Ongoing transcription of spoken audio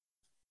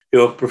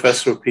You're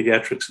professor of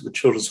pediatrics at the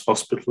Children's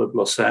Hospital of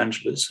Los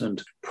Angeles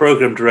and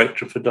program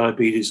director for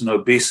diabetes and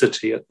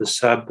obesity at the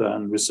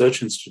Sabban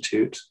Research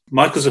Institute.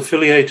 Michael's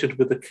affiliated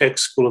with the Keck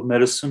School of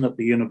Medicine at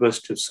the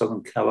University of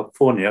Southern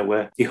California,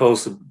 where he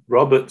holds the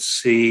Robert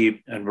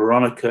C. and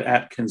Veronica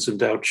Atkins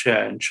Endowed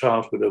Chair in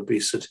Childhood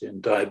Obesity and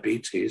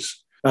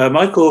Diabetes.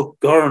 Michael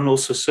Gorin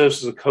also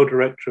serves as a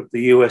co-director of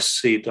the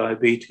USC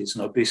Diabetes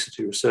and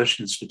Obesity Research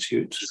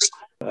Institute,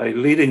 a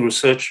leading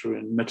researcher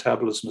in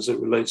metabolism as it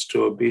relates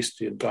to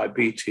obesity and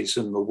diabetes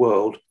in the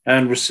world,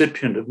 and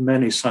recipient of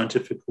many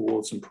scientific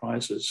awards and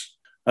prizes.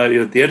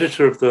 You're the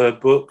editor of the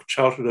book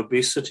Childhood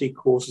Obesity,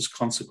 Causes,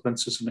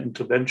 Consequences, and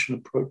Intervention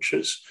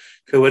Approaches,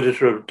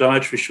 co-editor of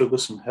Dietary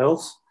Sugars and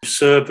Health. You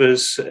serve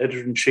as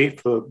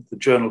editor-in-chief of the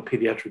journal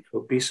Pediatric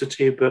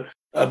Obesity. But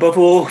above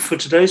all, for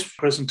today's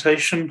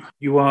presentation,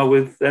 you are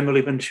with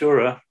Emily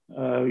Ventura.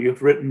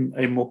 You've written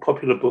a more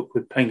popular book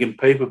with Penguin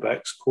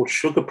Paperbacks called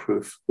Sugar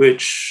Proof,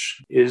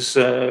 which is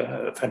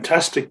a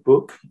fantastic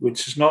book,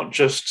 which is not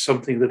just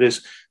something that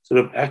is sort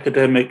of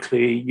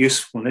academically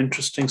useful and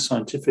interesting,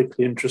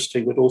 scientifically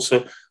interesting, but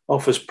also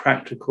offers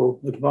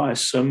practical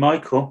advice. So,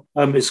 Michael,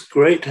 it's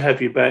great to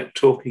have you back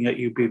talking at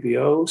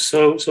UBBO.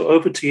 So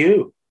over to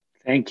you.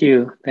 Thank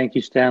you. Thank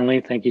you,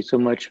 Stanley. Thank you so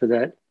much for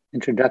that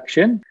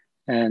introduction.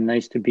 And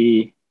nice to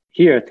be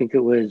here. I think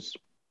it was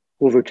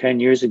over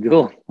 10 years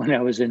ago when I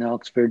was in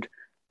Oxford.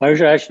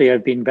 Actually,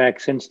 I've been back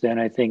since then,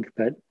 I think,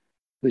 but it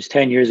was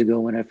 10 years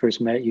ago when I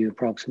first met you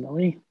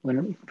approximately,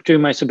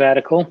 during my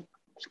sabbatical.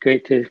 It's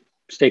great to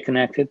stay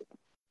connected.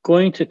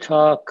 Going to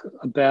talk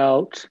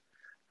about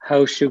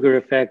how sugar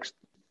affects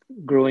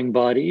growing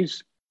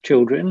bodies,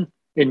 children,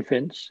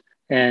 infants,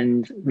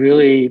 and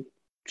really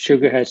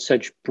sugar has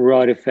such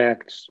broad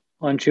effects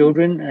on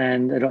children.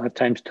 And I don't have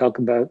time to talk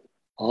about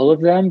all of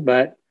them,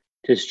 but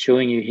just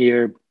showing you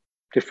here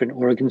different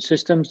organ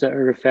systems that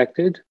are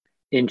affected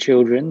in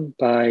children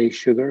by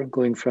sugar,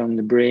 going from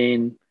the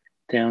brain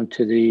down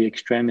to the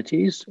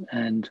extremities.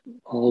 And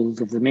all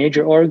of the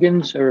major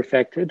organs are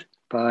affected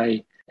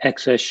by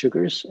excess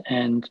sugars.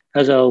 And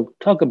as I'll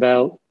talk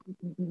about,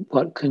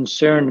 what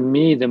concerned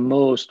me the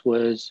most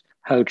was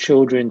how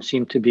children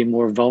seem to be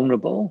more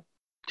vulnerable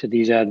to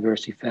these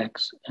adverse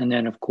effects. And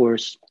then, of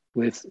course,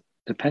 with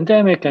the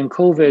pandemic and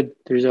COVID,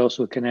 there's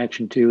also a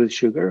connection too with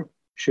sugar.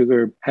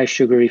 High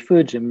sugary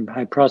foods and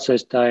high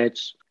processed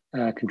diets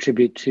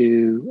contribute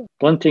to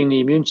blunting the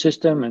immune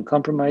system and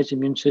compromise the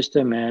immune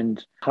system,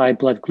 and high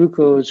blood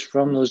glucose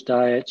from those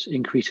diets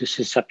increases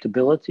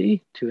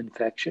susceptibility to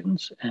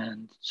infections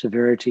and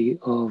severity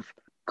of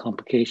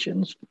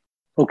complications.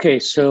 Okay,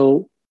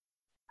 so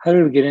how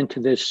do we get into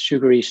this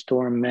sugary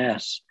storm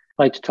mess?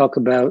 I'd like to talk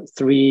about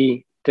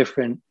three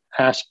different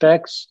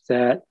aspects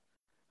that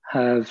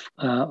have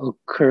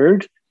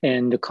occurred,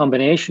 and the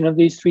combination of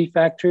these three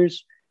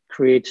factors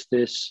creates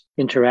this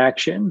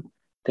interaction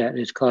that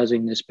is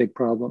causing this big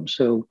problem.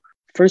 So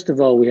first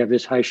of all, we have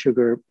this high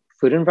sugar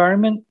food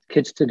environment.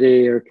 Kids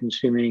today are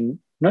consuming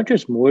not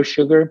just more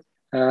sugar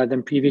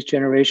than previous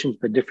generations,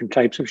 but different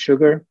types of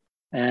sugar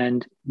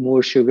and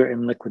more sugar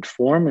in liquid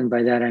form. And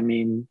by that, I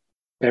mean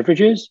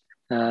beverages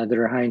that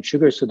are high in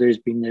sugar. So there's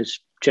been this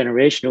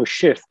generational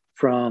shift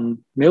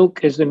from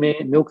milk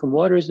and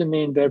water is the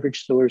main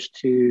beverage source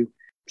to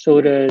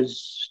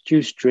sodas,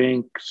 juice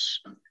drinks,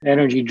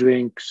 energy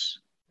drinks,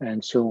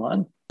 and so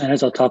on. And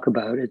as I'll talk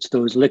about, it's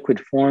those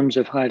liquid forms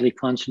of highly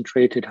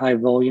concentrated, high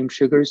volume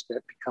sugars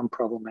that become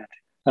problematic.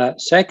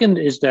 Second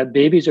is that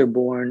babies are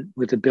born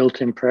with a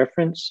built-in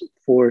preference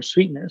for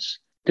sweetness.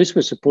 This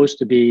was supposed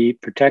to be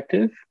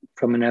protective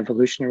from an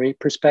evolutionary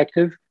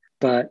perspective,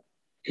 but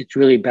it's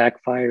really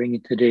backfiring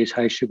in today's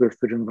high sugar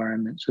food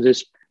environment. So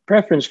this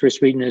preference for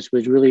sweetness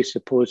was really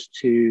supposed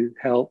to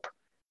help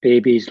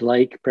babies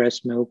like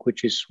breast milk,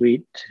 which is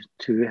sweet,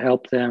 to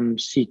help them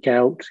seek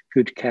out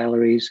good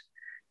calories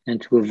and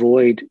to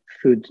avoid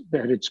food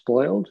that had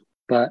spoiled.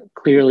 But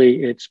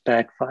clearly it's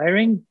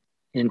backfiring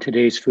in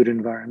today's food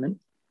environment.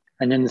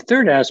 And then the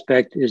third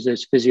aspect is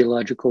this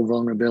physiological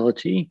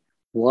vulnerability.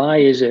 Why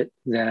is it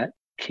that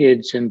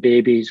kids and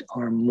babies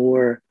are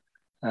more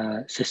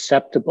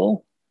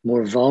susceptible,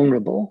 more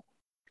vulnerable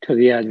to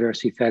the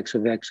adverse effects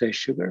of excess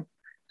sugar?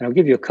 And I'll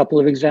give you a couple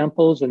of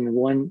examples. And the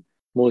one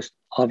most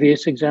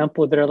obvious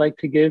example that I like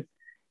to give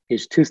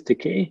is tooth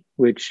decay,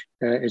 which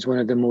is one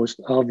of the most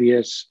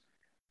obvious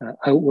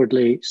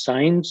outwardly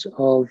signs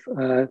of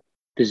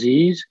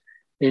disease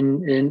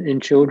in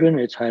children.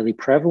 It's highly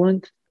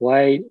prevalent.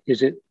 Why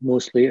is it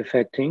mostly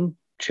affecting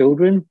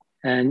children?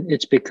 And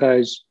it's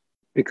because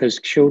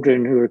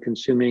children who are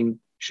consuming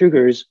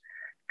sugars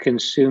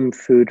consume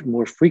food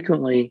more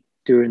frequently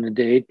during the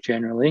day,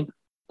 generally.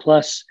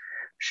 Plus,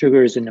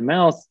 sugars in the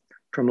mouth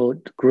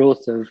promote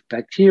growth of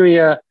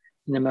bacteria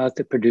in the mouth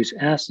that produce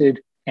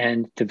acid,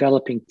 and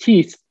developing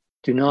teeth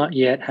do not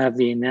yet have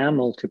the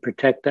enamel to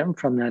protect them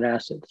from that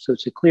acid. So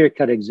it's a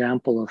clear-cut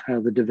example of how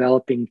the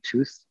developing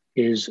tooth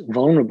is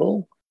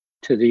vulnerable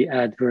to the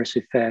adverse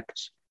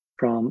effects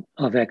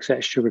of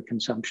excess sugar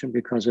consumption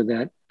because of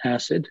that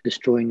acid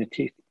destroying the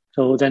teeth.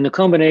 So then the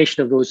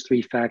combination of those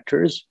three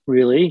factors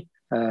really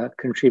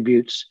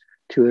contributes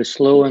to a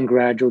slow and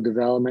gradual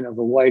development of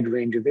a wide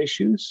range of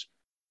issues.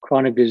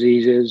 Chronic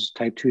diseases,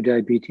 type 2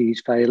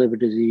 diabetes, fatty liver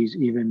disease,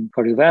 even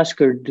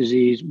cardiovascular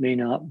disease may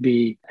not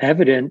be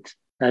evident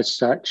as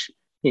such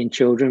in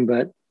children,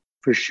 but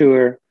for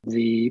sure,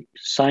 the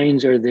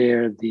signs are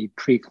there. The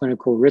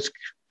preclinical risk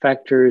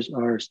factors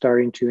are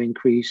starting to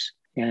increase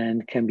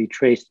and can be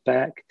traced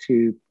back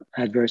to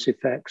adverse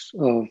effects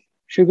of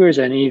sugars.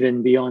 And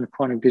even beyond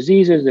chronic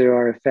diseases, there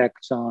are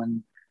effects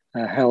on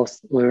health,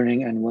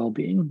 learning, and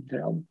well-being that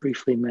I'll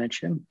briefly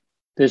mention.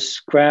 This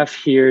graph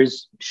here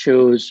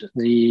shows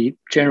the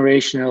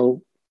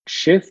generational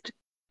shift,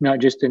 not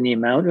just in the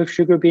amount of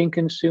sugar being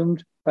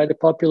consumed by the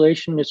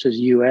population. This is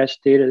US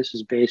data. This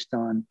is based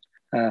on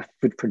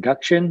food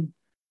production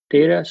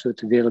data. So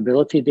it's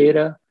availability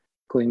data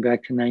going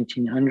back to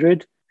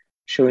 1900,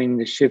 showing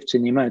the shifts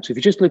in the amount. So if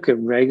you just look at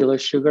regular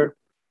sugar,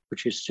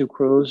 which is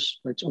sucrose,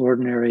 that's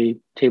ordinary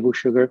table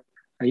sugar,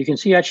 you can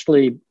see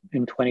actually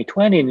in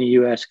 2020 in the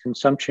US,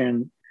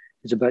 consumption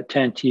is about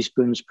 10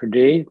 teaspoons per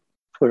day.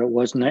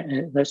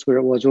 That's where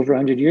it was over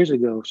 100 years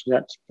ago. So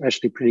that's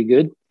actually pretty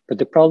good. But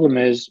the problem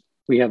is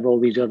we have all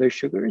these other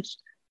sugars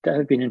that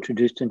have been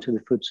introduced into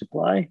the food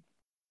supply.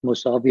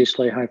 Most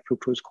obviously high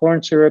fructose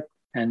corn syrup,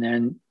 and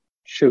then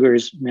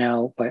sugars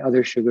now by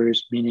other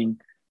sugars, meaning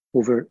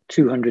over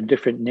 200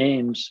 different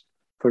names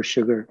for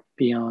sugar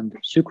beyond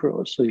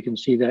sucrose. So you can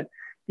see that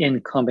in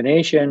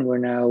combination, we're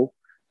now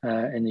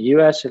in the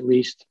US at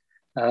least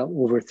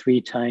over 3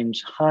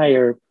 times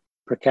higher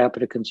per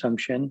capita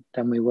consumption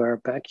than we were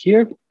back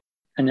here.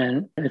 And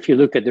then if you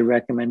look at the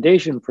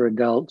recommendation for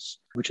adults,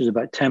 which is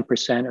about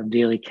 10% of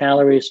daily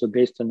calories, so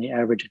based on the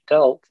average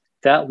adult,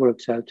 that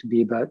works out to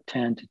be about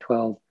 10 to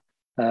 12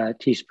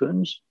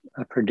 teaspoons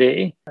per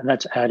day. And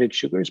that's added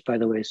sugars, by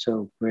the way.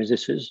 So whereas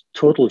this is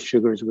total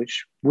sugars,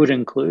 which would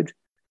include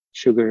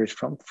sugars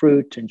from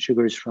fruit and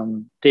sugars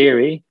from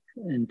dairy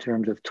in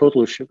terms of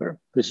total sugar.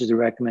 This is the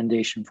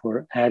recommendation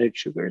for added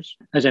sugars.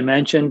 As I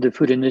mentioned, the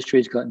food industry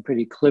has gotten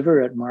pretty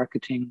clever at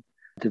marketing,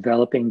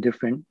 developing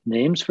different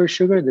names for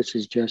sugar. This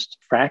is just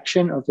a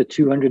fraction of the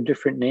 200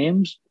 different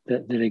names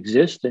that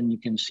exist. And you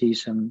can see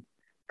some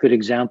good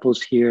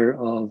examples here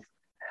of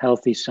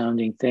healthy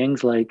sounding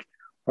things like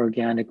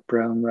organic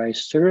brown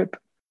rice syrup,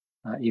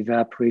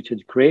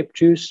 evaporated grape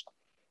juice,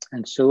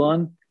 and so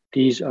on.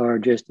 These are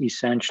just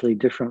essentially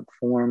different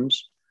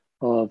forms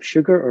of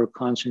sugar or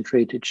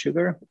concentrated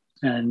sugar.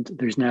 And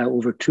there's now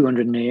over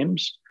 200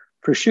 names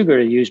for sugar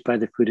used by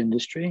the food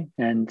industry.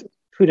 And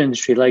food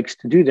industry likes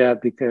to do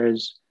that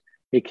because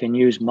they can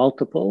use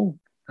multiple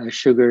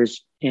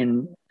sugars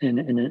on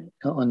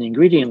the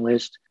ingredient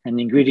list, and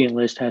the ingredient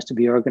list has to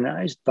be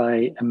organized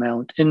by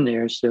amount in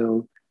there.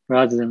 So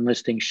rather than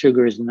listing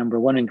sugar as the number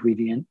one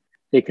ingredient,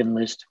 they can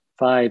list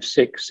 5,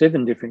 6,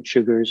 7 different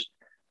sugars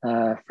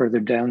further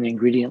down the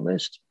ingredient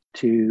list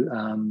to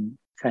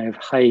kind of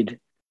hide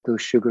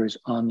those sugars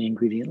on the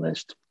ingredient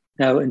list.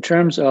 Now, in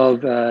terms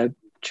of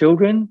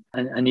children,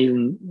 and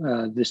even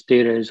this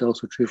data is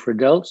also true for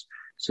adults,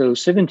 so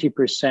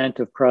 70%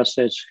 of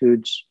processed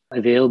foods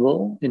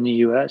available in the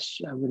US,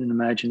 I wouldn't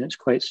imagine it's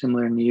quite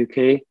similar in the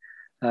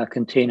UK,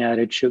 contain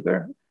added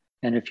sugar.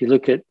 And if you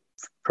look at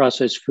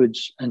processed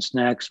foods and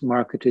snacks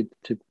marketed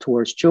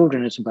towards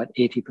children, it's about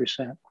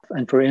 80%.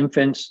 And for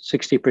infants,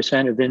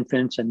 60% of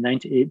infants and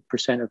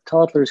 98% of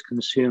toddlers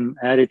consume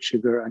added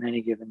sugar on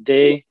any given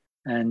day.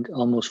 And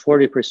almost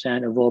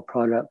 40% of all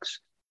products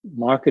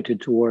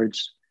marketed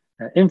towards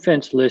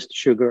infants list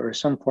sugar or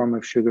some form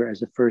of sugar as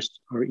the first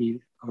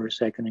or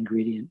second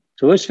ingredient.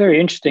 So what's very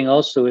interesting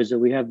also is that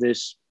we have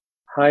this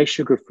high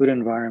sugar food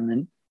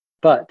environment,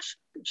 but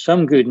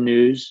some good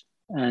news,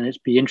 and it's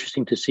be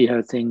interesting to see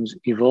how things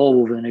evolve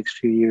over the next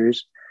few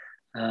years.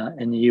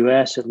 In the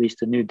US, at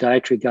least the new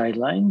dietary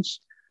guidelines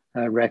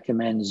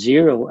recommend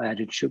 0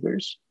 added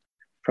sugars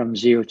from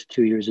 0 to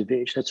 2 years of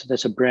age.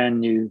 That's a brand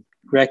new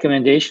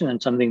recommendation and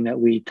something that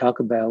we talk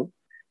about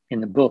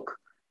in the book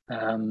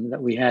that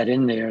we had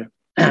in there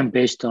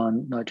based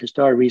on not just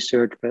our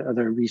research, but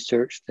other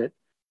research that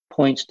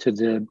points to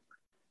the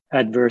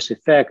adverse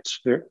effects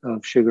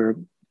of sugar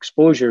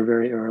exposure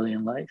very early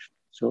in life.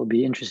 So it'll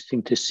be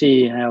interesting to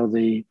see how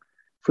the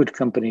food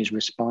companies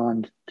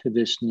respond to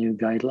this new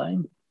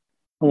guideline.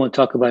 I won't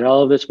talk about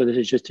all of this, but this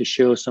is just to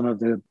show some of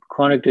the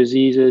chronic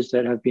diseases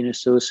that have been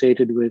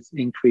associated with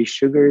increased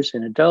sugars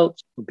in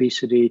adults: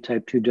 obesity,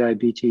 type 2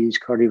 diabetes,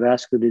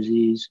 cardiovascular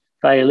disease,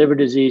 fatty liver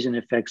disease, and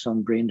effects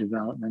on brain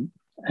development.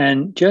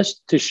 And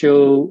just to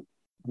show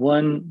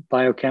one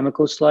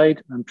biochemical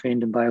slide, I'm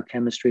trained in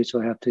biochemistry,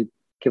 so I have to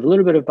give a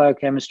little bit of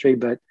biochemistry,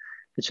 but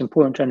it's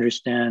important to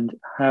understand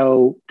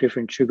how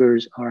different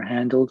sugars are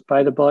handled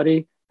by the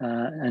body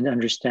and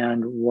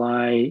understand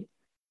why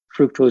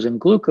fructose and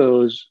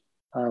glucose,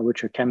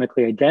 which are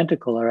chemically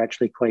identical, are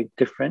actually quite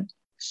different.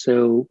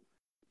 So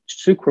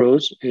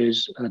sucrose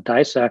is a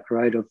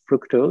disaccharide of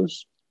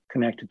fructose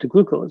connected to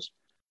glucose.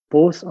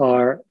 Both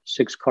are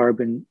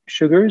 6-carbon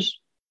sugars.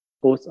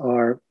 Both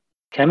are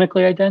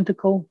chemically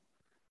identical.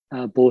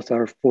 Both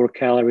are 4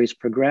 calories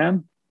per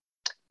gram,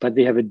 but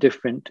they have a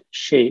different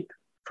shape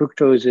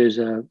Fructose is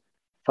a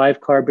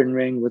 5-carbon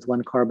ring with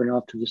 1 carbon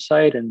off to the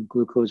side, and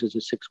glucose is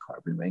a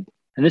 6-carbon ring.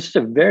 And this is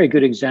a very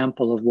good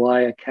example of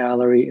why a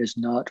calorie is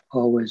not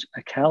always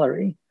a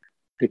calorie,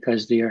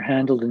 because they are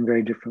handled in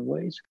very different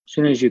ways. As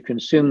soon as you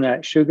consume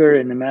that sugar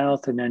in the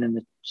mouth and then in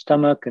the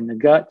stomach and the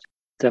gut,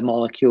 the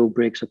molecule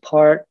breaks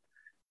apart.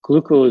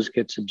 Glucose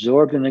gets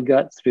absorbed in the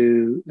gut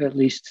through at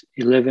least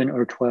 11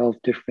 or 12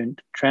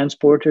 different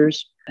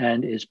transporters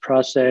and is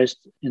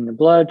processed in the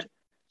blood,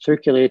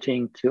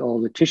 circulating to all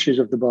the tissues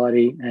of the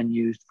body and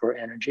used for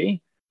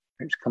energy.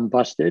 It's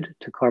combusted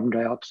to carbon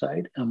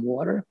dioxide and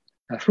water.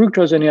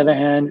 Fructose, on the other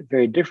hand,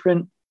 very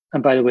different.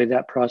 And by the way,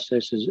 that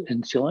process is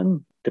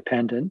insulin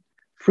dependent.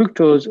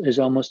 Fructose is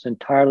almost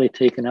entirely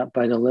taken up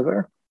by the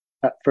liver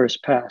at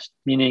first pass,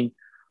 meaning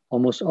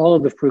almost all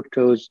of the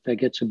fructose that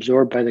gets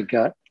absorbed by the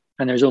gut,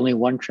 and there's only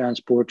one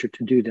transporter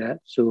to do that.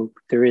 So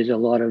there is a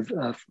lot of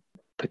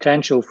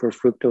potential for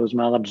fructose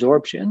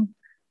malabsorption,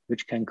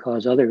 which can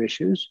cause other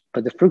issues.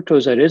 But the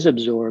fructose that is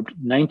absorbed,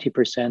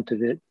 90%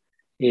 of it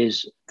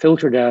is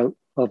filtered out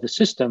of the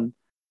system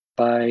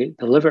by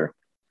the liver.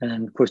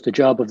 And of course, the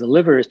job of the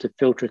liver is to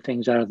filter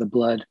things out of the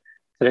blood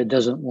that it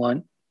doesn't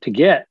want to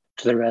get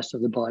to the rest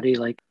of the body,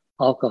 like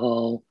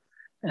alcohol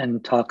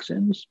and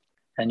toxins.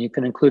 And you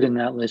can include in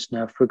that list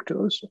now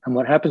fructose. And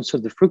what happens to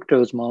the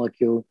fructose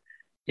molecule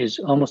is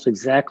almost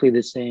exactly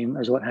the same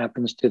as what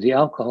happens to the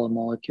alcohol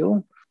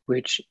molecule,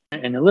 which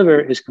in the liver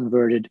is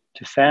converted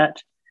to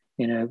fat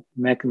in a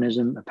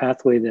mechanism, a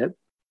pathway that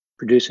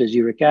produces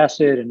uric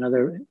acid and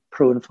other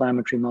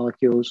pro-inflammatory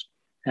molecules.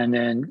 And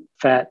then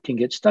fat can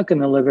get stuck in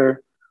the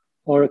liver,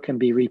 or it can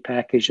be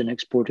repackaged and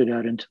exported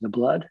out into the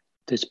blood.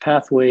 This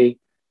pathway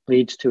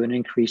leads to an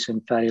increase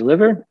in fatty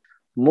liver,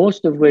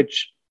 most of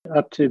which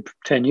up to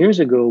 10 years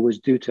ago was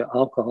due to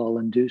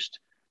alcohol-induced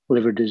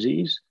liver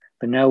disease.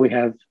 But now we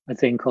have a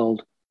thing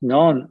called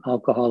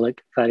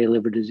non-alcoholic fatty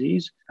liver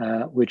disease,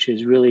 which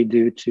is really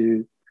due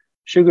to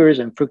sugars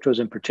and fructose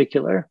in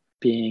particular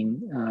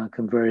being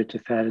converted to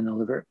fat in the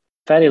liver.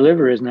 Fatty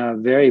liver is now a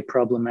very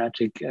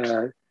problematic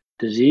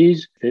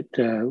disease. It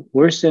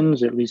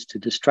worsens, it leads to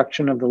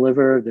destruction of the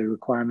liver, the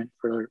requirement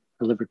for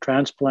a liver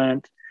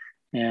transplant,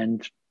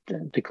 and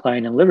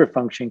decline in liver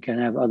function can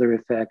have other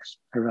effects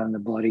around the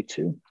body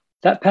too.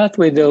 That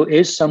pathway, though,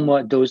 is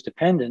somewhat dose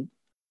dependent.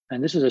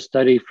 And this is a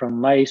study from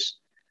mice,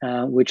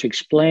 which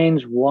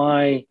explains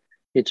why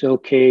it's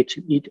okay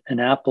to eat an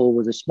apple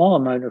with a small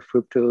amount of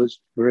fructose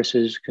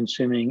versus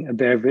consuming a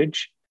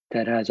beverage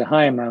that has a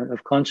high amount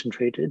of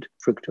concentrated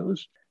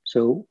fructose.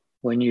 So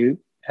when you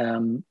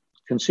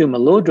consume a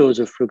low dose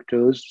of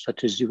fructose,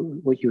 such as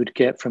what you would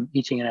get from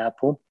eating an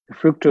apple, the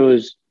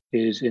fructose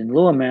is in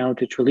low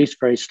amount, it's released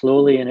very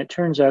slowly, and it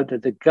turns out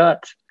that the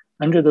gut,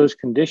 under those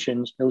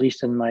conditions, at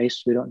least in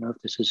mice, we don't know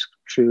if this is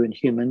true in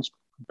humans,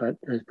 but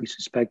we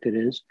suspect it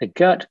is, the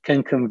gut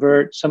can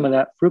convert some of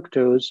that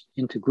fructose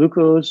into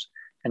glucose,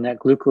 and that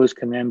glucose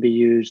can then be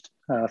used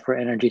for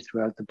energy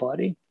throughout the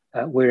body.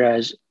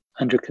 Whereas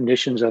under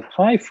conditions of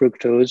high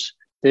fructose,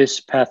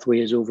 this pathway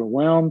is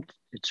overwhelmed,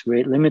 it's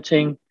rate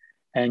limiting,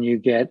 and you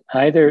get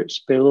either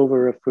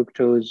spillover of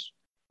fructose,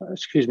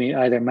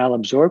 either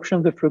malabsorption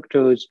of the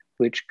fructose,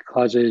 which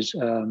causes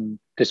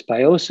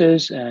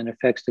dysbiosis and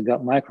affects the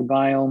gut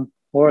microbiome,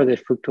 or the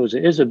fructose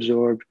that is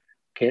absorbed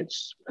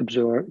gets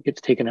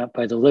taken up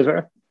by the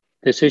liver.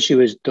 This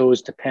issue is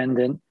dose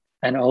dependent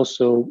and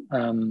also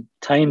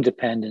time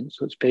dependent.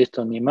 So it's based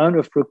on the amount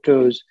of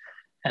fructose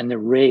and the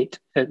rate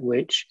at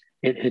which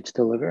it hits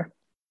the liver.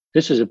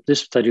 This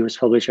study was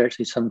published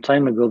actually some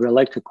time ago, but I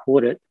like to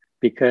quote it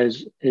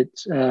because it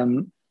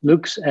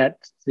looks at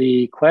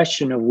the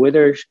question of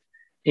whether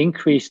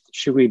increased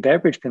sugary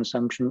beverage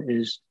consumption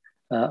is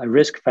a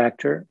risk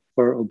factor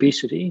for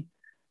obesity.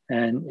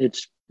 And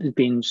it's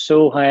been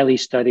so highly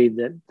studied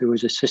that there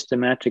was a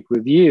systematic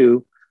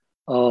review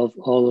of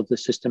all of the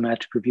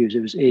systematic reviews.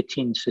 It was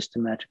 18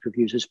 systematic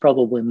reviews. There's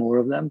probably more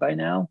of them by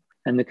now.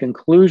 And the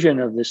conclusion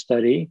of the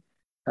study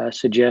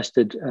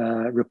suggested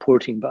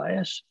reporting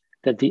bias,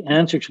 that the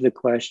answer to the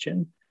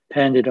question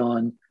depended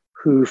on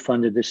who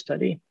funded the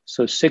study.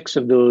 So 6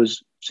 of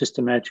those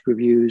systematic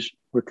reviews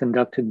were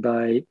conducted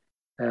by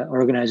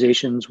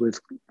organizations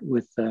with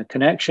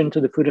connection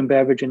to the food and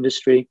beverage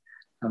industry,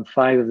 and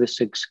 5 of the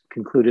 6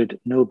 concluded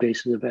no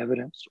basis of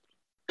evidence.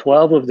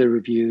 12 of the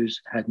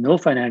reviews had no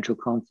financial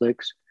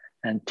conflicts,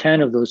 and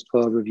 10 of those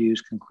 12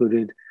 reviews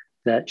concluded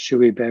that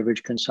sugary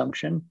beverage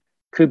consumption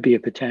could be a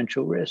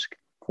potential risk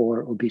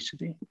for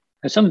obesity.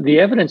 And some of the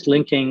evidence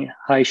linking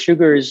high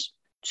sugars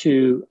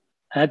to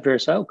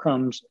adverse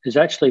outcomes is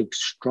actually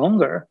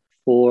stronger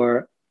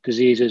for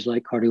diseases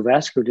like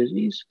cardiovascular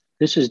disease.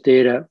 This is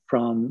data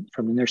from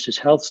the Nurses'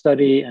 Health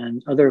Study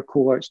and other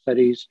cohort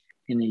studies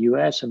in the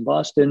US and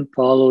Boston,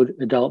 followed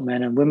adult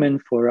men and women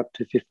for up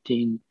to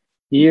 15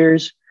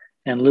 years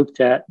and looked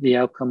at the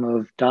outcome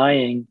of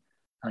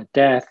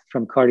death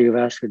from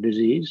cardiovascular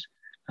disease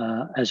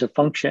as a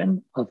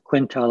function of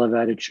quintile of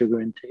added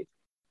sugar intake.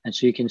 And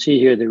so you can see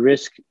here the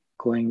risk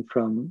going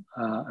from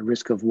a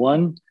risk of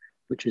 1,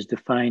 which is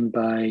defined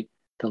by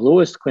the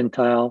lowest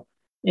quintile,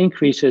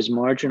 increases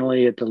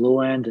marginally at the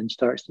low end and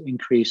starts to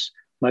increase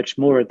much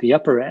more at the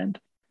upper end.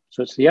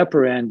 So it's the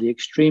upper end, the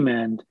extreme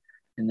end.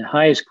 In the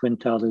highest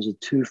quintile, there's a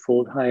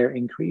twofold higher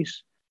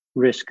increase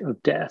risk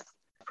of death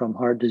from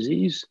heart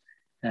disease.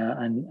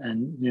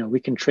 And we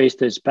can trace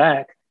this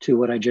back to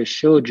what I just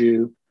showed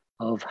you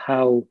of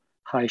how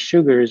high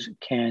sugars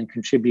can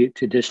contribute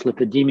to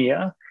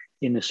dyslipidemia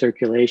in the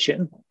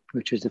circulation,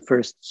 which is the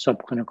first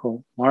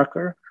subclinical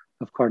marker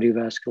of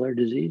cardiovascular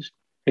disease.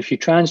 If you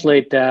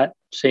translate that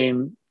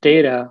same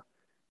data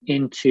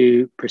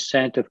into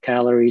percent of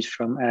calories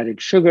from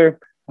added sugar,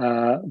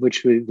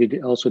 which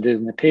we also did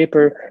in the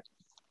paper,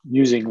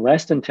 using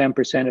less than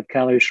 10% of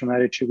calories from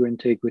added sugar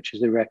intake, which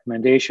is the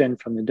recommendation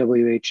from the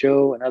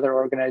WHO and other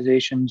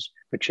organizations,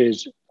 which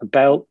is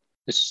about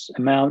this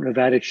amount of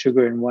added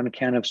sugar in 1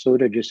 can of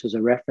soda, just as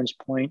a reference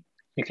point.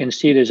 You can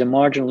see there's a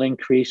marginal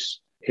increase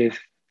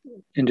if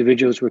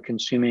individuals were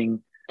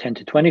consuming 10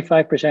 to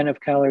 25%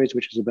 of calories,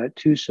 which is about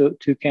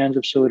two cans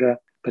of soda.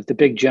 But the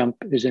big jump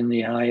is in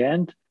the high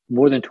end,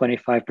 more than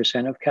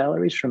 25% of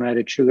calories from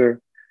added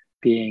sugar,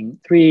 being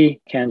 3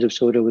 cans of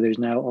soda, where there's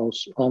now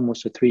also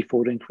almost a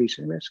threefold increase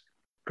in risk.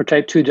 For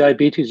type 2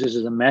 diabetes, this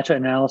is a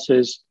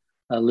meta-analysis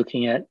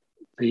looking at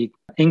the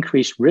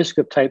increased risk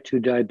of type 2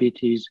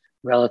 diabetes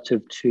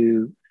relative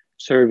to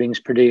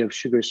servings per day of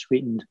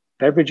sugar-sweetened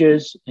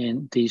beverages.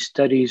 In these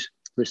studies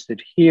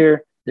listed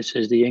here, this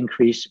is the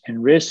increase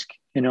in risk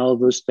in all of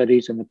those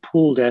studies, and the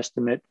pooled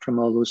estimate from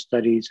all those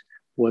studies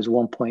was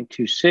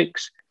 1.26,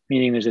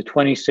 meaning there's a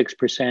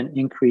 26%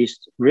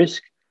 increased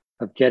risk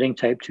of getting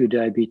type 2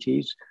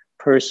 diabetes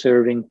per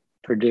serving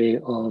per day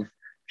of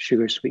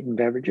sugar-sweetened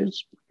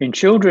beverages. In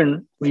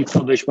children, we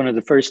published one of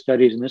the first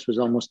studies, and this was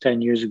almost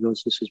 10 years ago,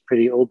 so this is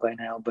pretty old by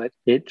now, but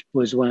it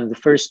was one of the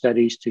first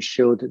studies to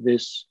show that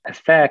this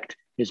effect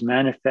is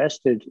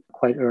manifested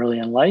quite early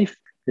in life.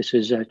 This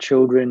is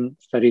children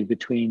studied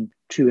between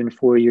 2 and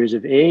 4 years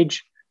of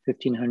age,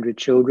 1,500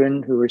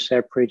 children who were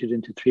separated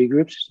into 3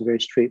 groups. It's a very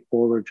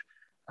straightforward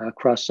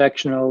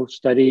cross-sectional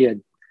study.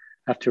 And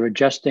after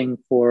adjusting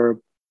for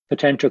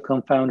potential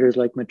confounders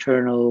like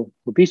maternal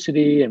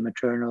obesity and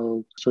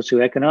maternal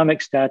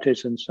socioeconomic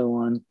status and so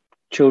on,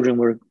 children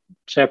were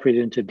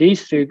separated into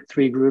these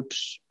three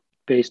groups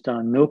based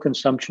on no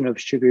consumption of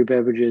sugary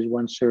beverages,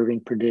 1 serving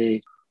per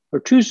day or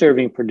 2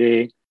 serving per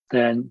day,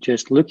 then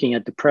just looking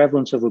at the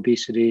prevalence of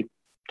obesity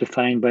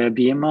defined by a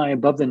BMI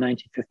above the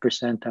 95th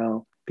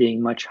percentile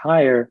being much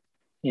higher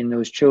in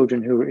those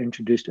children who were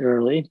introduced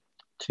early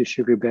to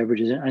sugary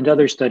beverages. And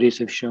other studies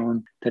have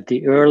shown that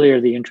the earlier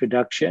the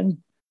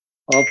introduction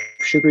of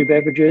sugary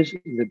beverages,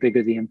 the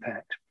bigger the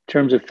impact. In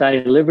terms of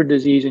fatty liver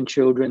disease in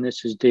children,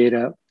 this is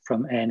data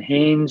from Ann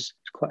Haynes,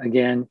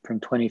 again from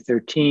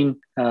 2013,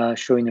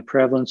 showing the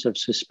prevalence of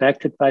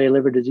suspected fatty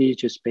liver disease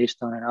just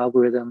based on an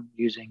algorithm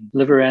using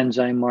liver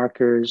enzyme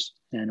markers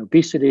and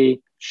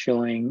obesity,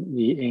 showing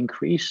the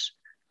increase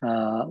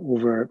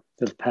over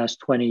the past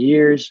 20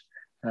 years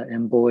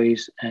in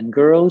boys and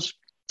girls.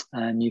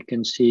 And you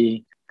can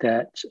see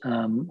that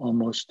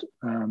almost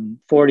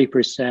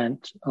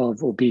 40%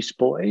 of obese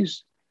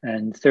boys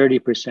and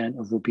 30%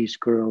 of obese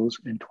girls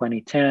in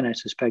 2010, I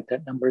suspect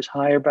that number is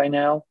higher by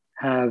now,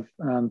 have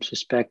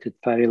suspected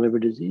fatty liver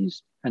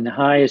disease. And the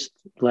highest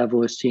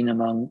level is seen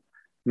among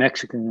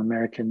Mexican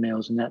American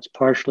males, and that's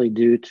partially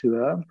due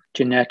to a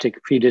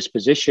genetic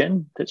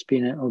predisposition that's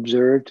been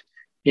observed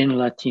in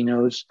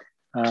Latinos,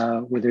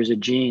 where there's a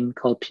gene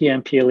called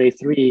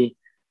PNPLA3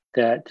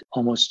 that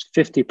almost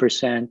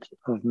 50%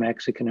 of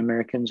Mexican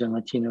Americans and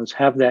Latinos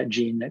have that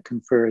gene that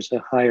confers a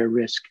higher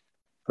risk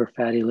for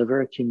fatty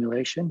liver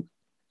accumulation.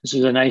 This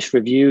is a nice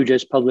review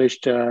just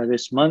published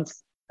this month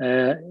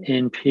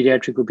in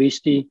Pediatric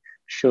Obesity,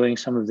 showing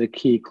some of the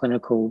key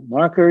clinical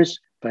markers,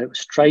 but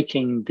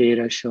striking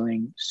data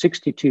showing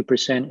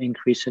 62%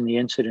 increase in the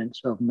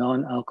incidence of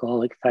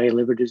non-alcoholic fatty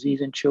liver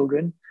disease in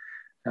children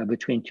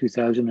between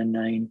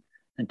 2009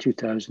 and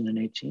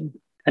 2018.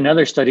 And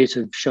other studies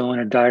have shown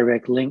a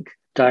direct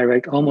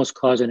almost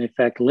cause and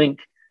effect link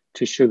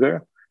to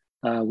sugar.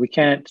 We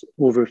can't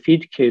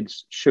overfeed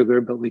kids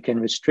sugar, but we can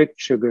restrict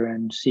sugar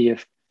and see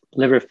if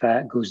liver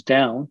fat goes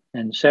down.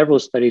 And several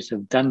studies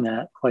have done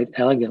that quite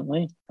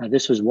elegantly.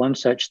 This was one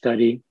such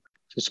study.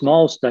 It's a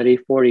small study,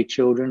 40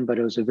 children, but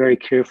it was a very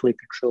carefully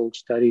controlled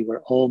study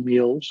where all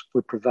meals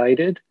were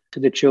provided to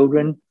the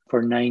children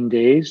for 9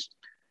 days.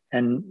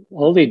 And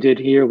all they did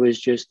here was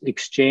just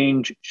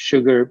exchange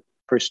sugar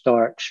for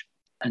starch.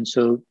 And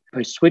so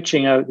by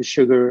switching out the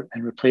sugar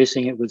and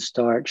replacing it with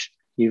starch,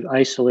 you've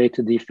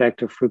isolated the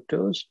effect of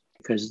fructose,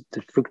 because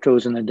the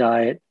fructose in the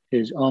diet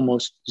is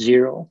almost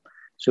zero.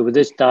 So with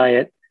this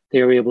diet,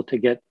 they were able to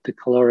get the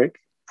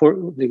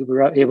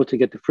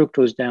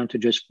fructose down to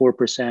just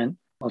 4%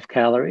 of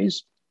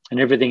calories, and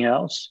everything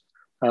else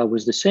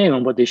was the same.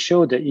 And what they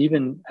showed that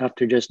even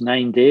after just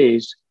 9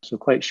 days, so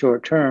quite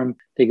short term,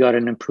 they got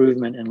an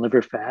improvement in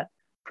liver fat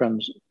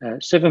from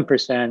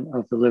 7%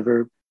 of the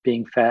liver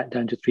being fat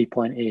down to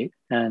 3.8.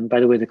 And by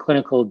the way, the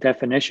clinical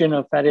definition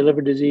of fatty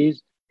liver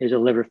disease is a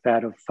liver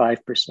fat of 5%.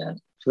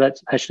 So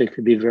that's actually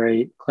could be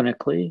very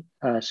clinically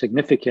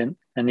significant.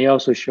 And they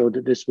also showed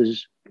that this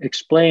was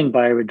explained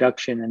by a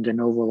reduction in de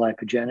novo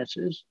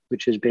lipogenesis,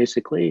 which is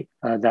basically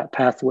that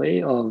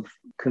pathway of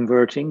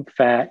converting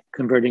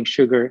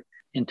sugar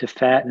into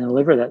fat in the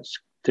liver. That's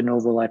de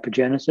novo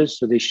lipogenesis.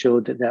 So they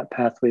showed that that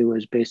pathway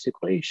was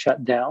basically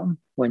shut down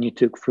when you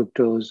took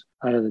fructose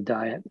out of the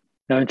diet.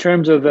 Now, in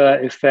terms of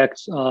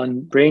effects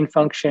on brain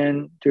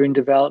function during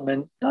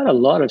development, not a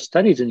lot of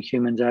studies in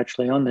humans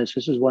actually on this.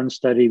 This is one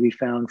study we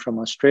found from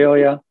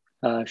Australia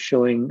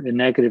showing the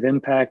negative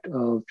impact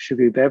of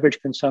sugary beverage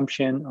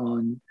consumption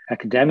on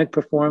academic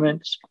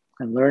performance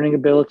and learning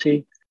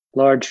ability.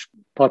 Large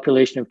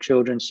population of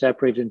children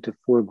separated into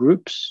 4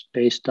 groups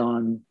based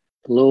on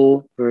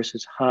low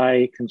versus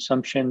high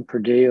consumption per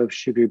day of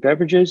sugary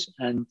beverages.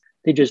 And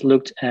they just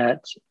looked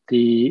at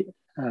the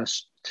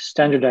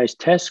standardized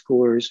test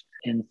scores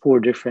in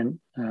 4 different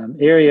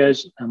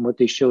areas. And what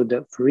they showed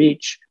that for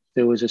each,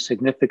 there was a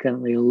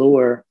significantly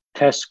lower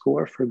test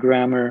score for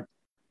grammar,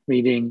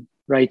 reading,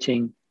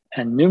 writing,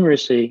 and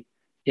numeracy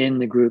in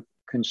the group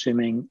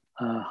consuming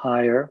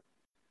higher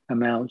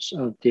amounts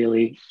of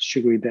daily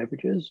sugary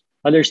beverages.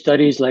 Other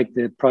studies like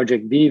the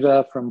Project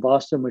Viva from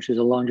Boston, which is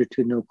a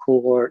longitudinal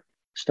cohort,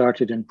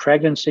 started in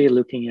pregnancy,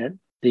 looking at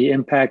the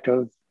impact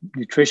of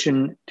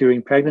nutrition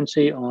during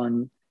pregnancy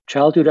on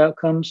childhood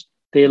outcomes.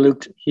 They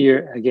looked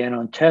here again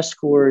on test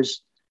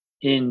scores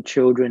in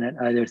children at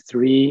either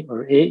 3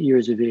 or 8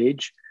 years of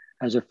age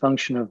as a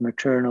function of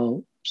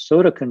maternal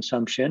soda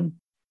consumption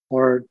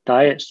or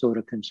diet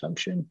soda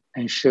consumption,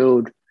 and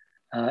showed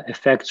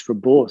effects for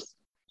both.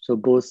 So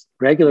both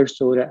regular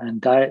soda and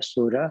diet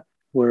soda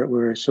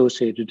were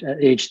associated.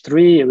 At age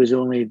 3, it was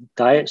only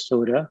diet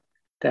soda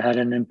that had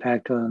an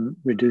impact on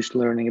reduced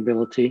learning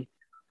ability.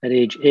 At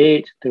age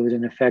 8, there was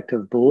an effect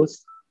of both,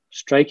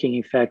 striking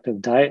effect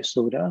of diet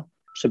soda.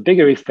 So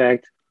bigger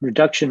effect,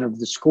 reduction of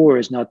the score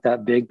is not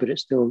that big, but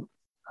it's still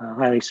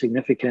highly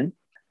significant.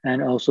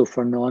 And also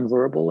for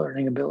nonverbal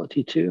learning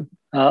ability too.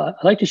 I'd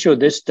like to show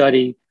this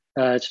study.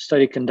 It's a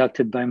study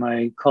conducted by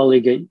my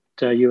colleague at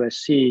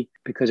USC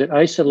because it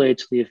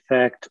isolates the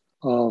effect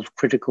of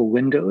critical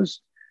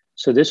windows.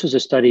 So this was a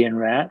study in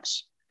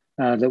rats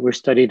that were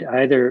studied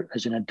either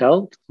as an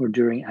adult or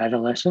during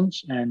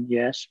adolescence. And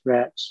yes,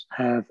 rats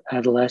have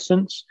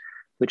adolescence,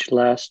 which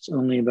lasts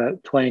only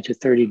about 20 to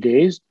 30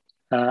 days.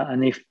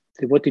 And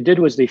what they did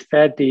was they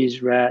fed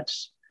these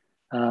rats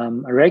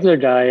a regular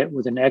diet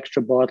with an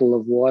extra bottle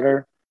of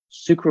water,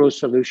 sucrose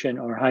solution,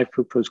 or high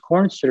fructose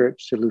corn syrup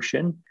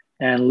solution,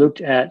 and looked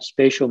at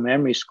spatial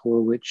memory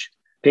score, which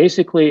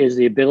basically is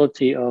the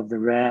ability of the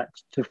rat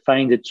to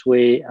find its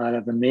way out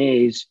of a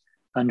maze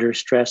under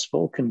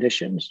stressful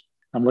conditions.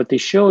 And what they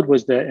showed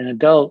was that in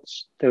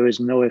adults, there was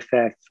no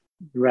effect.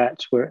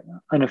 Rats were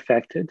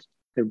unaffected.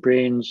 Their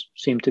brains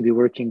seemed to be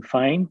working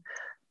fine.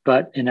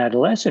 But in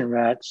adolescent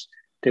rats,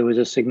 there was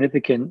a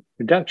significant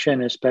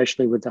reduction,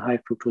 especially with the high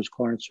fructose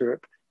corn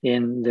syrup,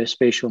 in the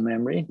spatial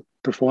memory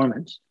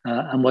performance.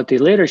 And what they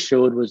later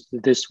showed was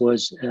that this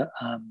was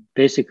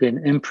basically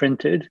an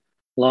imprinted,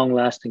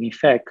 long-lasting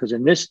effect, because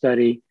in this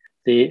study,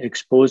 they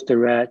exposed the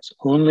rats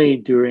only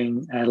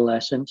during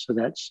adolescence. So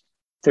that's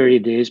 30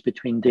 days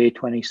between day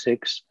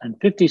 26 and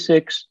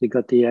 56. They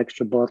got the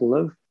extra bottle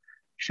of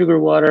sugar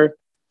water.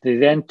 They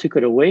then took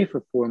it away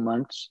for 4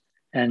 months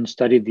and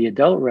studied the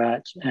adult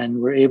rats and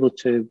were able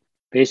to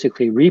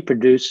basically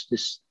reproduce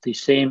the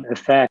same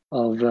effect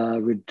of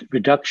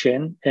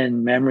reduction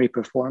in memory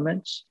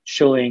performance,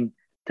 showing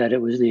that it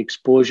was the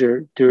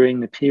exposure during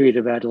the period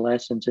of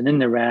adolescence. And in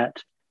the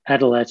rat,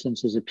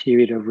 adolescence is a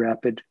period of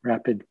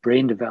rapid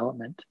brain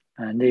development.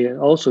 And they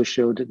also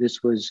showed that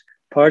this was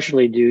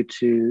partially due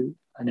to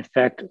an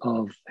effect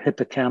of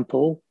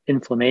hippocampal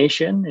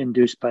inflammation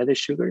induced by the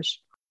sugars.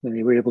 And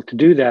they were able to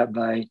do that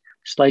by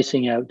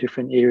slicing out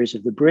different areas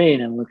of the brain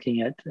and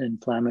looking at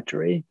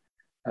inflammatory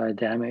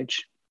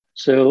damage.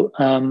 So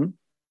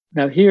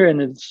now here in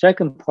the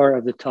second part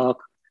of the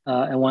talk,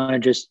 I want to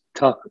just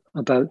talk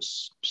about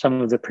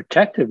some of the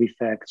protective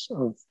effects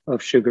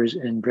of sugars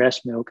in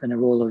breast milk and the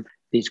role of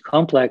these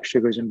complex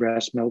sugars in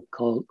breast milk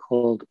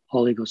called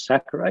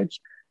oligosaccharides.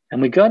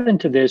 And we got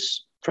into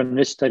this from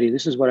this study.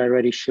 This is what I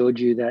already showed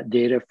you, that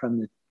data from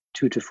the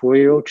 2 to 4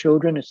 year old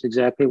children. It's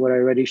exactly what I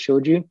already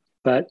showed you.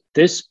 But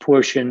this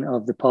portion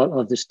of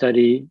the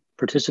study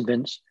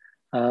participants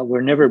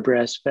were never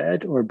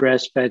breastfed or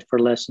breastfed for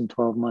less than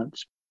 12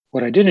 months.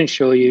 What I didn't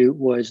show you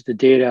was the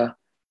data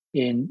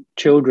in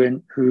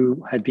children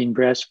who had been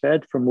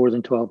breastfed for more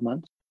than 12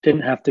 months.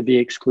 Didn't have to be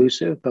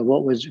exclusive, but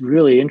what was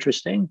really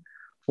interesting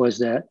was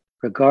that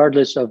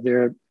regardless of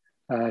their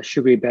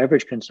sugary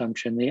beverage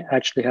consumption, they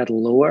actually had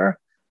lower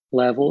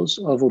levels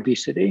of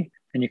obesity.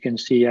 And you can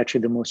see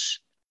actually the most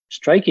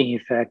striking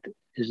effect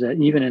is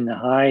that even in the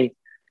high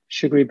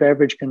sugary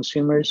beverage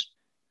consumers,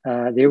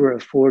 they were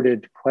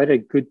afforded quite a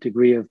good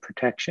degree of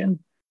protection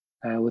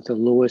with the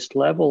lowest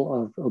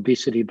level of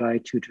obesity by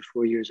 2 to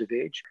 4 years of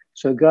age.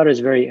 So it got us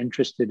very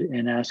interested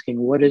in asking,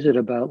 what is it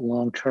about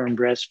long-term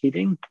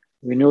breastfeeding?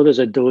 We know there's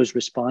a dose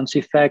response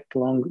effect. The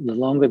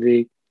longer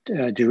the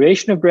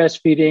duration of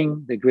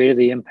breastfeeding, the greater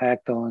the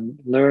impact on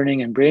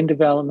learning and brain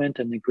development,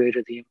 and the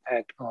greater the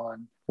impact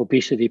on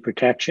obesity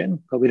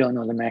protection, but we don't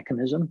know the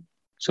mechanism.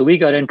 So we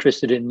got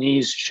interested in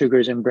these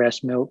sugars in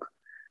breast milk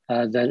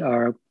that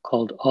are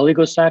called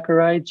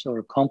oligosaccharides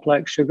or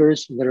complex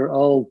sugars that are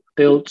all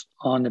built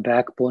on the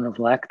backbone of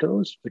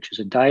lactose, which is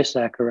a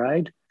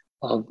disaccharide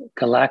of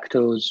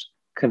galactose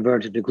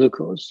converted to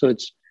glucose. So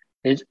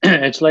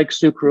it's like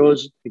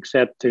sucrose,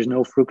 except there's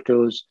no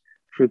fructose.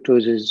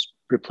 Fructose is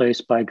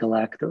replaced by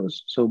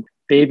galactose. So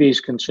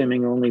babies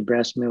consuming only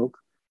breast milk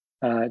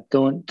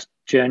don't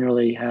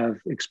generally have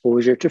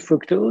exposure to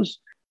fructose,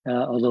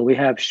 although we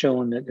have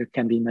shown that there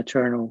can be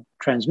maternal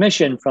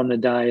transmission from the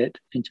diet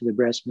into the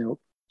breast milk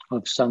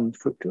of some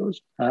fructose.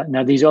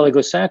 Now, these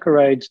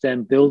oligosaccharides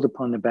then build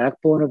upon the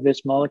backbone of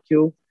this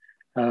molecule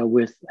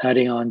with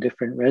adding on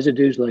different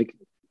residues like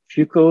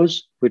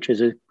fucose, which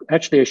is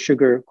actually a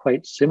sugar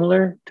quite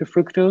similar to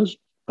fructose,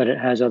 but it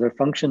has other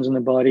functions in the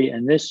body.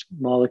 And this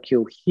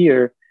molecule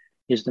here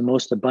is the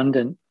most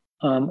abundant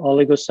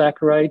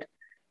oligosaccharide,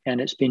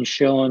 and it's been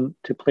shown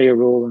to play a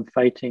role in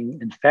fighting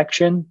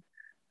infection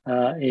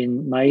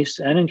in mice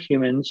and in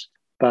humans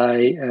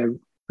by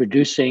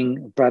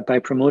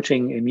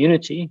promoting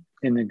immunity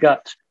in the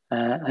gut.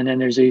 And then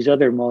there's these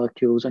other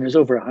molecules, and there's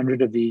over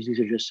 100 of these. These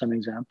are just some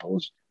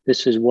examples.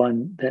 This is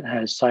one that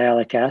has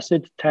sialic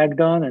acid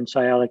tagged on, and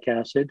sialic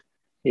acid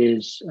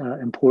is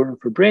important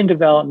for brain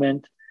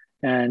development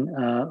and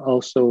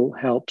also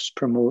helps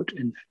promote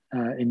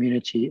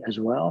immunity as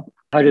well.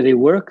 How do they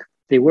work?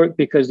 They work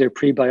because they're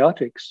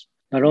prebiotics.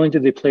 Not only do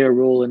they play a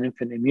role in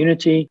infant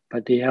immunity,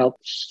 but they help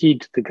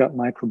seed the gut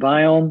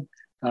microbiome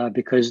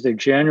because they're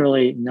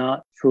generally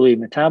not fully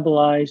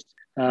metabolized.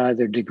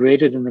 They're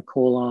degraded in the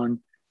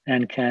colon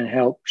and can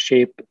help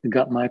shape the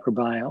gut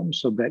microbiome.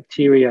 So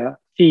bacteria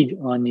feed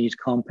on these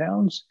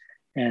compounds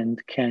and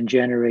can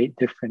generate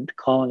different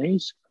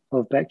colonies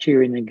of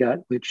bacteria in the gut,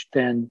 which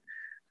then,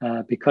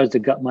 because the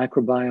gut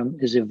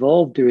microbiome is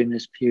evolved during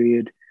this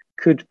period,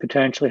 could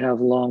potentially have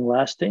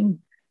long-lasting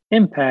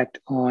impact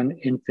on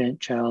infant,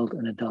 child,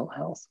 and adult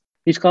health.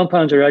 These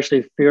compounds are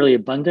actually fairly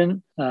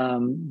abundant.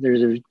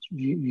 There's a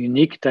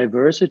unique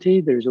diversity.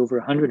 There's over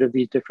 100 of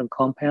these different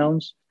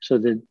compounds. So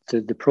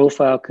the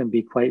profile can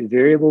be quite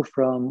variable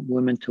from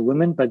women to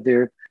women, but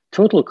their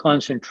total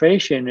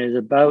concentration is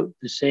about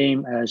the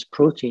same as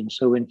protein.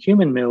 So in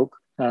human milk,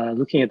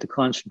 looking at the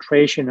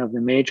concentration of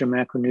the major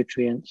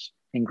macronutrients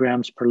in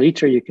grams per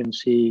liter, you can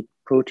see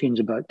proteins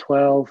about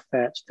 12,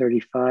 fats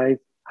 35,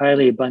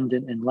 highly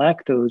abundant in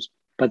lactose,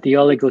 but the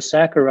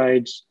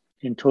oligosaccharides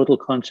in total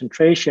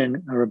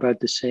concentration are about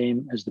the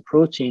same as the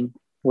protein,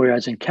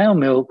 whereas in cow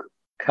milk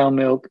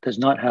does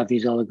not have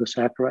these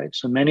oligosaccharides.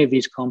 So many of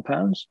these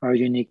compounds are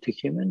unique to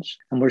humans.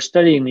 And we're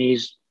studying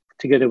these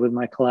together with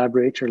my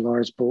collaborator,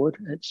 Lars Boed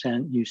at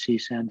UC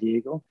San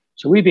Diego.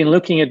 So we've been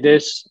looking at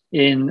this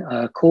in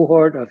a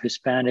cohort of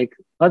Hispanic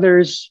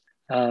mothers,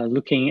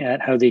 looking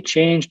at how they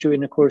change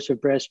during the course of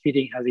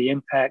breastfeeding, how they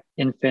impact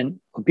infant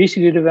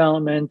obesity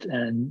development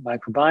and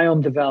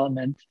microbiome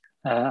development.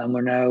 And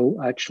we're now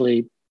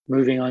actually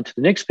moving on to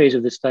the next phase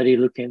of the study,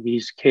 looking at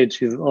these kids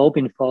who've all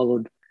been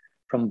followed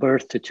from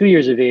birth to 2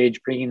 years of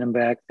age, bringing them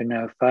back. They're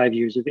now 5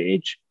 years of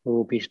age.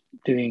 We'll be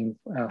doing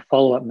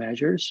follow-up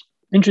measures.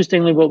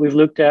 Interestingly, what we've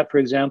looked at, for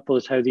example,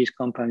 is how these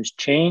compounds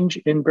change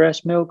in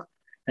breast milk.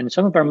 And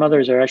some of our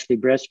mothers are actually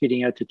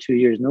breastfeeding out to 2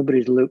 years.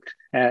 Nobody's looked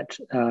at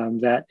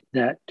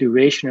that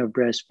duration of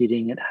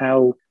breastfeeding, at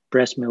how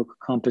breast milk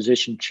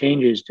composition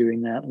changes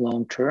during that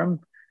long-term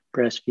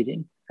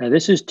breastfeeding.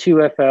 This is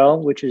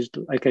 2FL, which is,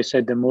 like I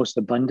said, the most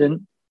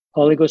abundant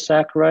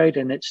oligosaccharide,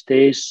 and it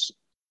stays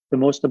the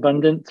most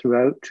abundant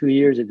throughout 2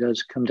 years. It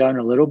does come down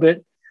a little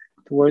bit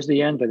towards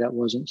the end, but that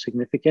wasn't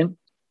significant.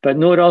 But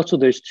note also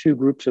there's two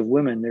groups of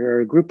women. There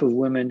are a group of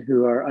women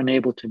who are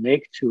unable to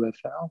make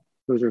 2FL.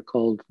 Those are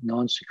called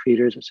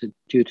non-secretors. It's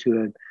due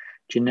to a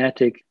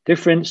genetic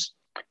difference.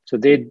 So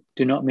they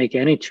do not make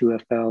any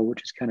 2FL,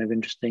 which is kind of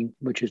interesting,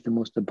 which is the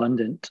most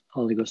abundant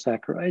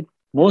oligosaccharide.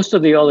 Most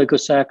of the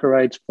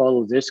oligosaccharides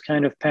follow this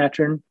kind of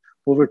pattern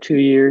over 2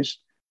 years,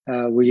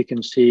 where you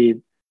can see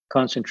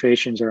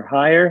concentrations are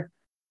higher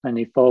and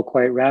they fall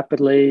quite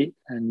rapidly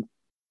and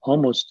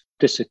almost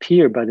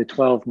disappear by the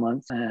 12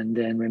 months and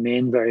then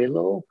remain very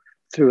low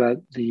throughout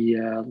the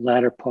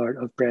latter part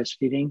of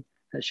breastfeeding.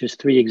 That's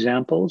just 3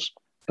 examples.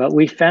 But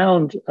we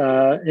found,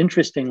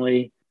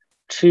 interestingly,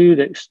 2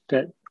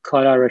 that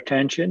caught our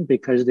attention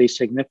because they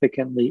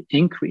significantly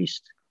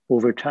increased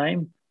over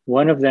time.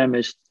 One of them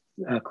is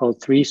called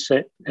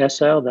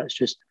 3SL. That's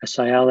just a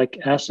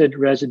sialic acid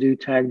residue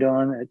tagged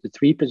on at the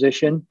 3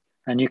 position.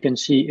 And you can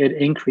see it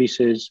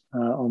increases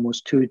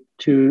almost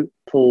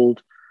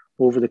twofold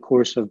over the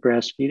course of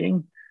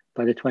breastfeeding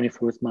by the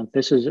 24th month.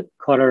 This has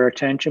caught our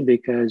attention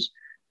because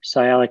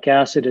sialic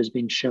acid has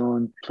been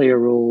shown to play a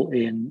role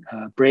in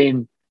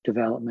brain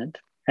development.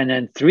 And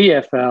then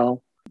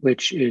 3FL,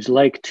 which is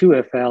like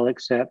 2FL,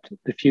 except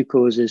the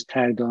fucose is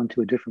tagged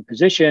onto a different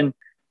position.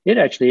 It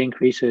actually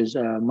increases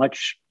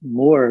much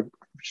more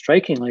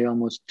strikingly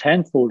almost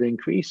tenfold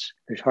increase.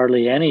 There's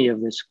hardly any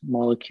of this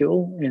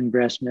molecule in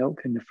breast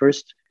milk in the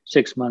first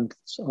 6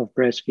 months of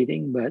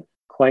breastfeeding, but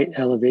quite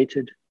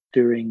elevated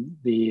during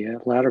the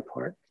latter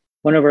part.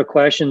 One of our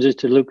questions is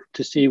to look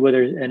to see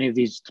whether any of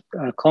these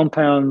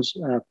compounds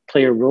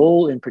play a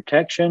role in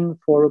protection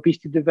for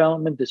obesity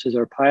development. This is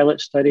our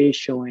pilot study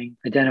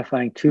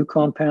identifying 2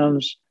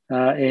 compounds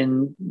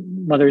in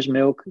mother's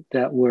milk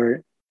that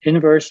were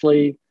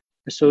inversely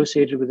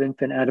associated with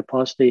infant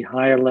adiposity,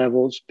 higher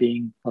levels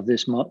being of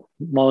this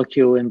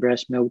molecule in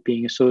breast milk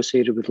being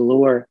associated with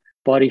lower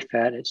body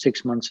fat at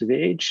 6 months of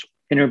age.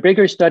 In our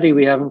bigger study,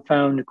 we haven't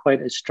found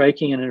quite as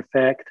striking an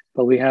effect,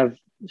 but we have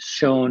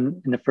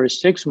shown in the first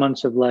 6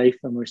 months of life,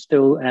 and we're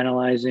still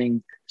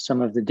analyzing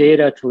some of the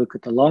data to look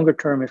at the longer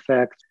term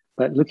effect.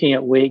 But looking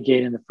at weight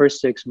gain in the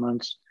first 6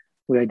 months,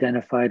 we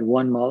identified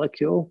one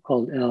molecule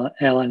called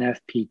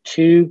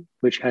LNFP2,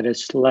 which had a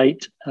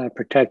slight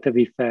protective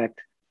effect,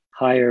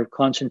 higher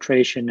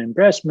concentration in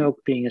breast milk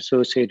being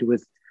associated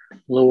with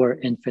lower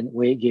infant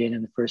weight gain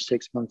in the first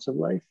 6 months of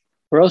life.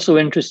 We're also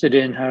interested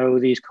in how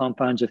these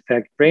compounds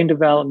affect brain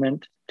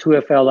development.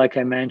 2FL, like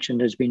I mentioned,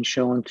 has been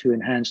shown to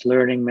enhance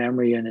learning,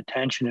 memory, and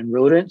attention in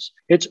rodents.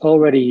 It's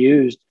already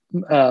used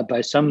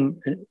by some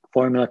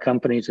formula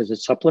companies as a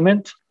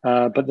supplement,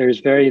 but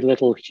there's very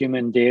little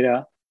human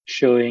data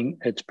showing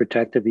its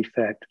protective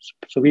effects.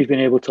 So we've been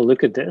able to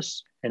look at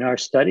this in our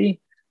study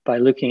by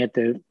looking at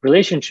the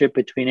relationship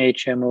between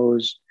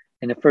HMOs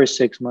in the first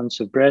 6 months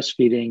of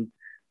breastfeeding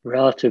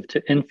relative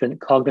to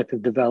infant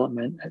cognitive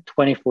development at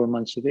 24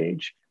 months of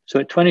age. So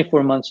at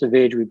 24 months of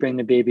age, we bring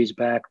the babies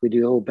back. We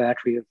do a whole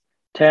battery of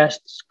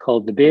tests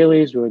called the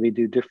Baileys, where they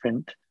do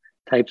different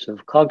types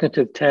of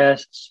cognitive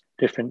tests,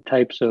 different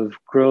types of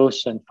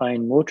gross and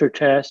fine motor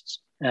tests.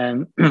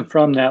 And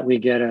from that, we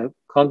get a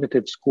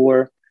cognitive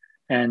score.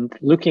 And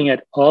looking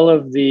at all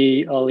of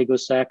the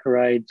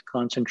oligosaccharide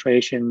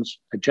concentrations,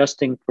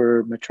 adjusting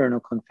for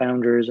maternal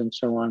confounders and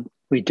so on,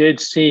 we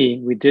did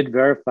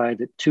verify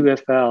that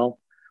 2FL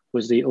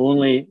was the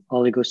only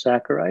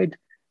oligosaccharide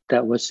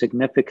that was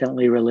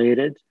significantly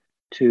related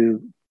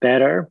to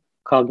better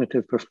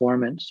cognitive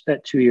performance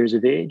at 2 years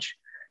of age.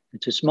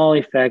 It's a small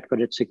effect, but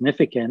it's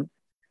significant.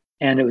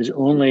 And it was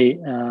only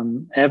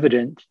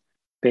evident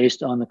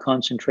based on the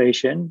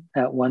concentration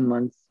at 1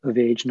 month of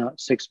age,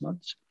 not 6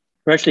 months.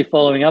 We're actually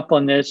following up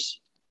on this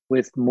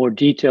with more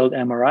detailed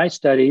MRI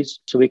studies,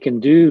 so we can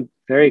do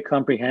very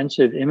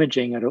comprehensive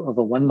imaging of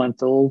a 1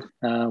 month old.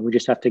 We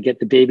just have to get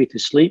the baby to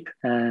sleep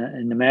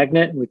in the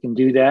magnet. We can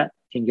do that.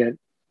 We can get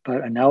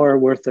about an hour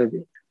worth of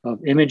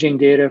imaging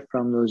data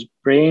from those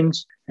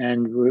brains. And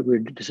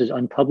this is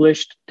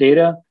unpublished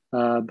data,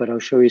 but I'll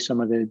show you some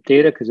of the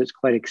data because it's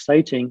quite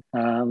exciting.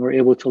 We're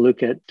able to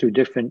look at through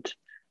different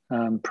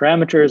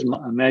parameters,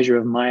 a measure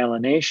of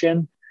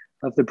myelination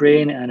of the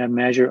brain and a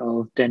measure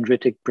of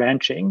dendritic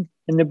branching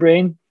in the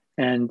brain.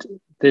 And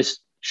this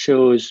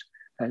shows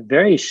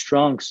very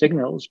strong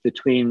signals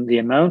between the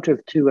amount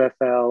of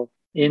 2FL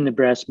in the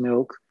breast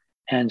milk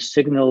and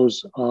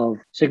signals of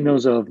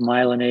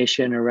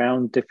myelination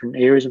around different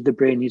areas of the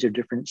brain. These are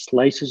different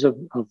slices of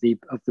the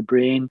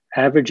brain,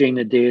 averaging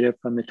the data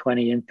from the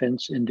 20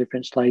 infants in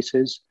different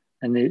slices.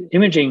 And the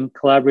imaging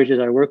collaborators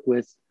I work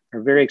with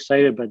are very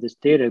excited by this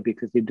data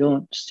because they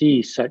don't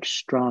see such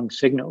strong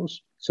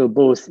signals. So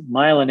both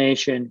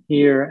myelination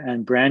here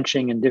and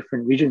branching in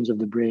different regions of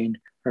the brain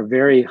are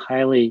very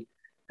highly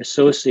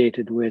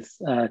associated with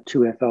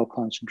 2FL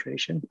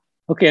concentration.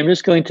 Okay, I'm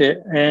just going to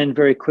end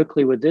very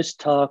quickly with this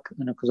talk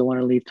because I want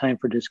to leave time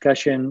for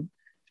discussion.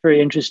 It's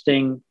very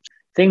interesting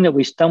thing that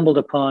we stumbled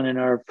upon in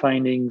our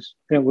findings.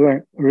 We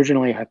weren't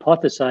originally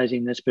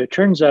hypothesizing this, but it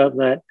turns out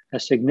that a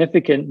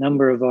significant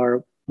number of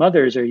our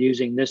mothers are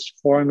using this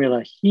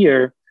formula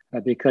here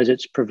because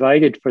it's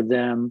provided for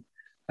them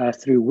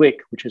through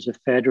WIC, which is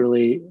a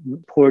federally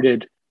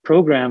supported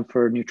program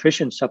for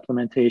nutrition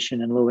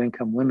supplementation in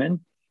low-income women.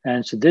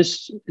 And so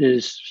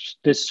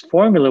this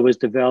formula was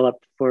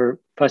developed for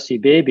fussy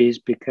babies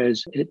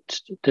because it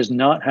does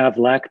not have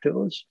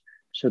lactose.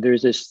 So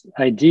there's this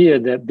idea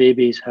that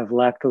babies have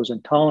lactose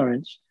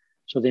intolerance.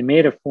 So they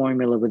made a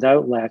formula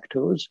without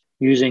lactose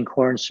using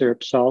corn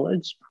syrup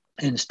solids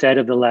instead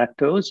of the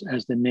lactose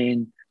as the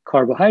main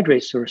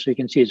carbohydrate source. So you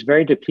can see it's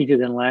very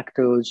depleted in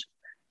lactose.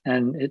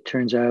 And it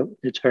turns out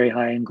it's very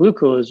high in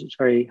glucose. It's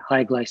very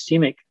high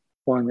glycemic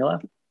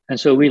formula. And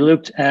so we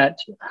looked at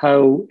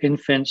how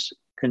infants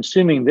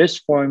consuming this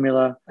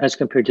formula as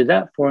compared to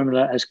that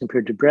formula, as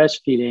compared to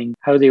breastfeeding,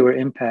 how they were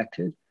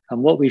impacted.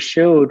 And what we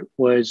showed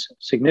was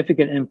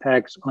significant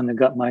impacts on the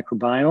gut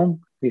microbiome.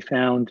 We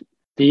found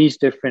these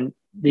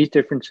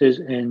differences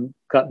in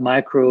gut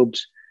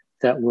microbes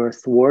that were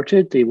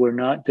thwarted. They were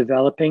not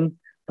developing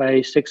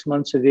by 6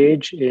 months of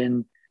age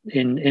in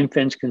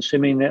infants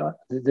consuming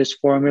this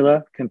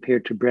formula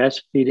compared to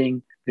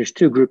breastfeeding. There's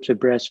two groups of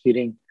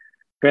breastfeeding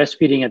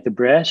at the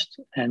breast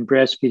and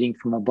breastfeeding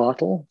from a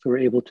bottle. So we're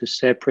able to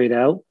separate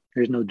out.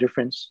 There's no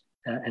difference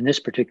in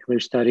this particular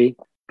study,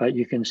 but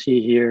you can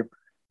see here,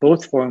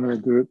 both formula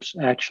groups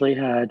actually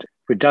had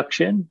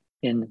reduction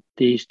in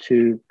these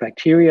two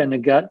bacteria in the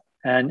gut.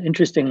 And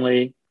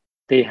interestingly,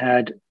 they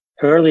had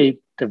early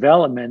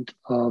development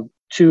of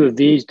two of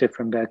these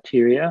different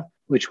bacteria,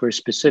 which were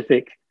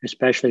specific,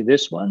 especially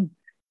this one,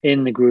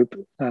 in the group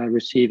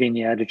receiving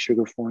the added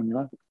sugar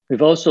formula.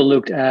 We've also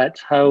looked at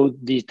how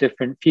these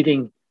different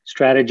feeding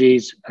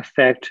strategies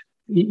affect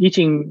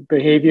eating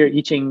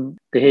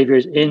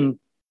behaviors in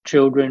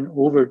children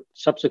over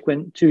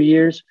subsequent 2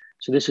 years.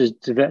 So this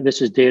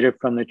is data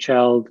from the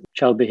child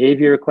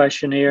behavior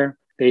questionnaire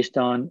based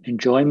on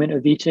enjoyment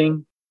of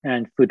eating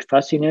and food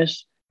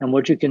fussiness. And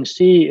what you can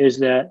see is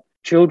that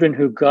children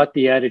who got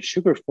the added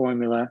sugar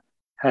formula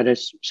had a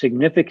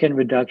significant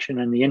reduction,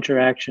 and the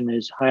interaction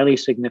is highly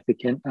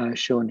significant,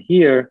 shown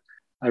here,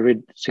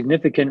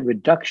 significant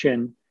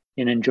reduction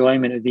in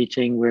enjoyment of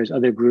eating, whereas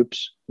other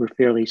groups were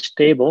fairly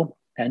stable.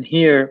 And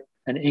here,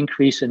 an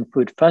increase in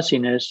food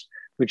fussiness,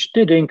 which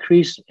did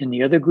increase in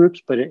the other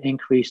groups, but it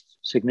increased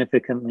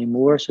significantly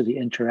more. So the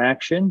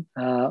interaction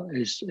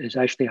is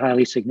actually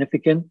highly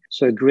significant.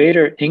 So a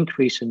greater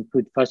increase in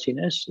food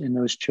fussiness in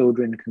those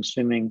children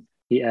consuming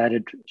the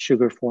added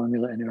sugar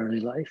formula in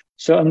early life.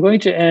 So I'm going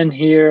to end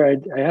here.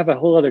 I have a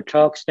whole other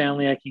talk,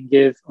 Stanley, I can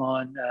give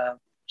on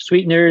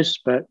sweeteners,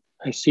 but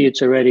I see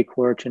it's already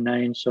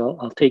 8:45, so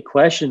I'll take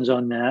questions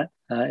on that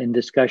in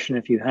discussion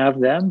if you have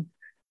them.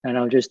 And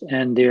I'll just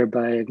end there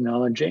by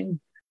acknowledging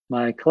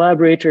my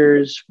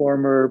collaborators,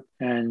 former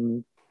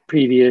and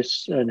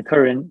previous and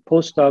current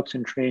postdocs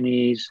and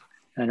trainees,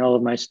 and all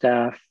of my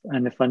staff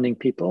and the funding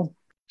people.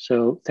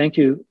 So thank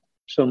you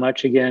so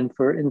much again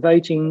for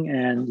inviting,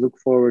 and look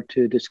forward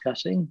to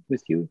discussing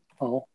with you all.